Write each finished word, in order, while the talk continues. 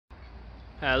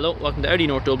Hello, welcome to Audi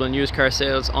North Dublin used car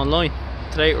sales online.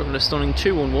 Today we're going to stunning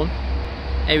 211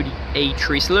 Audi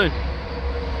A3 SAL.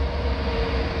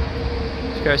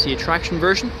 This car is the attraction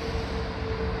version.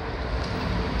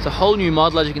 It's a whole new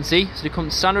model, as you can see. So they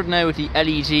come standard now with the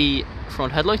LED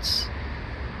front headlights.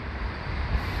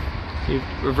 You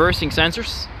have reversing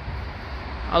sensors.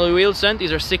 Alloy wheels then,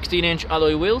 these are 16-inch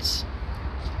alloy wheels.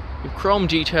 You have chrome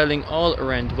detailing all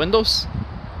around the windows.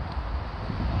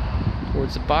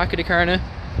 Towards the back of the car now,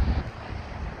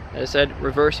 as I said,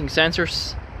 reversing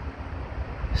sensors.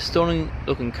 Stunning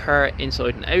looking car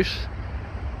inside and out.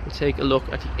 We'll take a look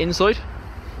at the inside.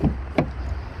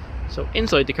 So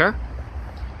inside the car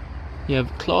you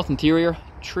have cloth interior,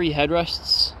 3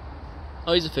 headrests,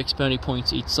 ISOFIX boundary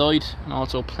points each side, and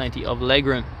also plenty of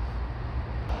legroom.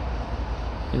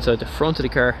 Inside the front of the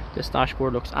car, this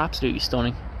dashboard looks absolutely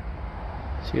stunning.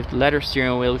 So you have the leather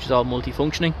steering wheel, which is all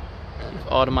multifunctioning. You have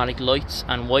automatic lights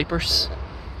and wipers.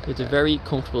 With the very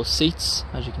comfortable seats,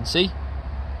 as you can see.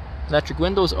 Electric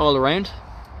windows all around.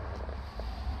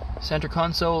 Center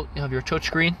console, you have your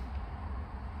touchscreen,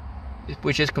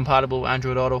 which is compatible with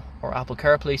Android Auto or Apple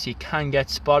CarPlay, so you can get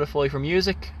Spotify for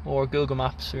music or Google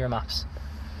Maps for your maps.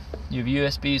 You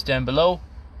have USBs down below.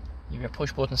 You have your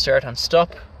push button start and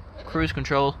stop, cruise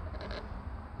control,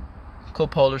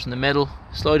 cup holders in the middle,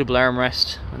 slidable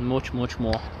armrest, and much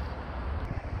more.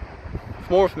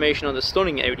 For more information on the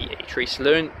stunning Audi A3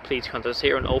 SAL, please contact us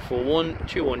here on 041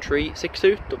 213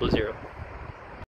 6200.